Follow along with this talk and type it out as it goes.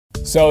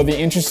So the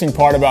interesting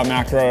part about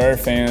MacroAir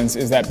fans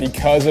is that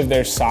because of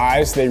their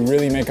size, they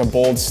really make a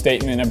bold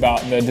statement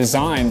about the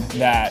design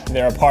that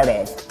they're a part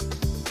of.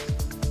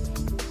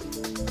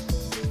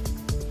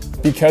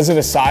 Because of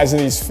the size of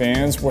these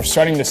fans, we're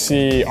starting to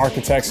see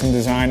architects and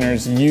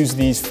designers use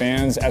these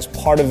fans as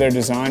part of their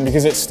design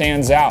because it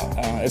stands out.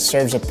 It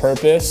serves a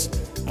purpose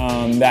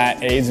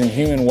that aids in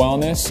human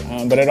wellness,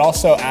 but it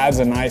also adds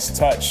a nice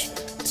touch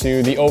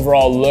to the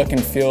overall look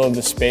and feel of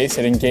the space.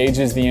 It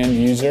engages the end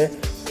user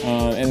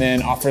and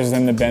then offers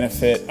them the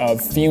benefit of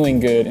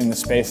feeling good in the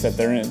space that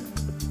they're in.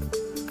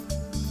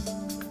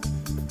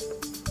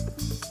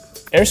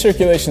 Air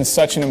circulation is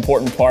such an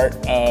important part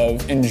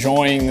of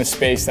enjoying the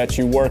space that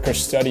you work or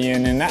study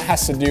in, and that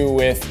has to do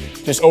with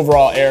just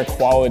overall air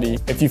quality.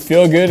 If you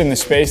feel good in the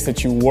space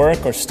that you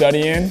work or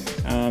study in,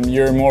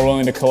 you're more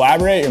willing to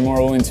collaborate, you're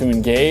more willing to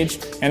engage,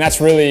 and that's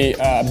really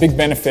a big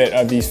benefit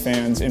of these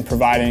fans in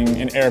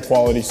providing an air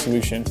quality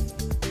solution.